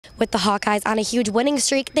With the Hawkeyes on a huge winning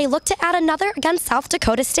streak, they look to add another against South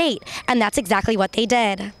Dakota State, and that's exactly what they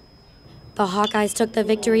did. The Hawkeyes took the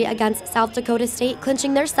victory against South Dakota State,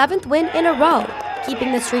 clinching their 7th win in a row,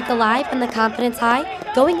 keeping the streak alive and the confidence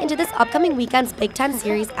high going into this upcoming weekend's Big Ten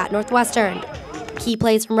series at Northwestern. Key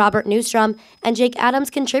plays from Robert Newstrom and Jake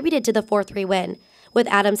Adams contributed to the 4-3 win, with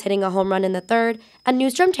Adams hitting a home run in the 3rd and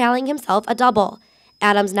Newstrom tallying himself a double.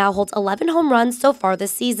 Adams now holds 11 home runs so far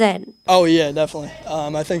this season. Oh yeah, definitely.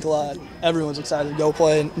 I think everyone's excited to go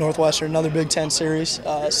play Northwestern, another Big Ten series,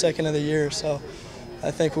 2nd of the year. So I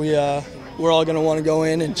think we're all going to want to go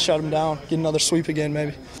in and shut them down, get another sweep again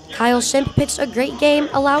maybe. Kyle Shimp pitched a great game,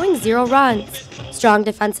 allowing 0 runs. Strong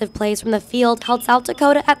defensive plays from the field held South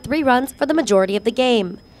Dakota at 3 runs for the majority of the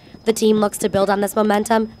game. The team looks to build on this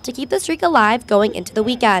momentum to keep the streak alive going into the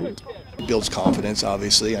weekend. It builds confidence,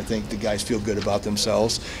 obviously. I think the guys feel good about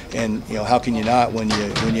themselves, and how can you not when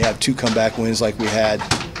you have 2 comeback wins like we had,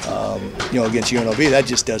 against UNLV? That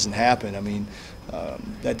just doesn't happen. I mean,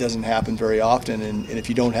 that doesn't happen very often, and if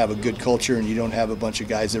you don't have a good culture and you don't have a bunch of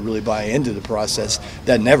guys that really buy into the process,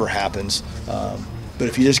 that never happens. But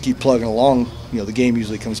if you just keep plugging along, the game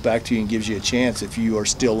usually comes back to you and gives you a chance if you are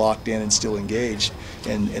still locked in and still engaged,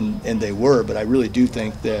 and they were. But I really do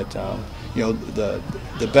think that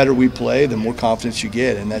the better we play, the more confidence you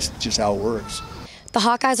get, and that's just how it works. The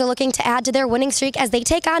Hawkeyes are looking to add to their winning streak as they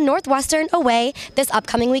take on Northwestern away this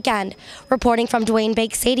upcoming weekend. Reporting from Dwayne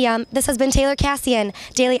Bake Stadium, this has been Taylor Cassian,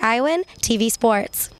 Daily Iowan TV Sports.